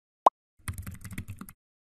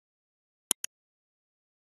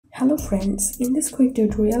Hello friends, in this quick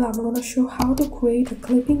tutorial I'm going to show how to create a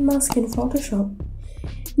clipping mask in Photoshop.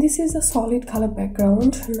 This is a solid color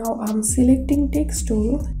background. Now I'm selecting text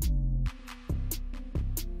tool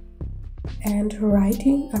and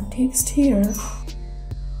writing a text here.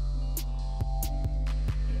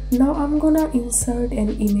 Now I'm gonna insert an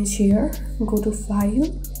image here. Go to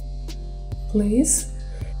File, Place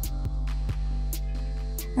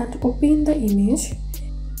and open the image.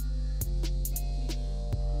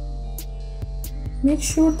 Make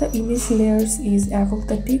sure the image layers is above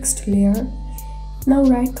the text layer. Now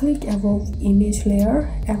right click above image layer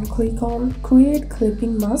and click on Create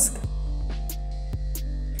Clipping Mask.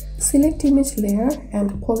 Select image layer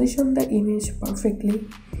and position the image perfectly.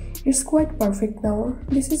 It's quite perfect now.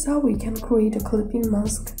 This is how we can create a clipping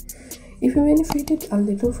mask. If you benefited a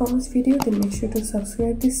little from this video, then make sure to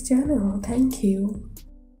subscribe this channel. Thank you.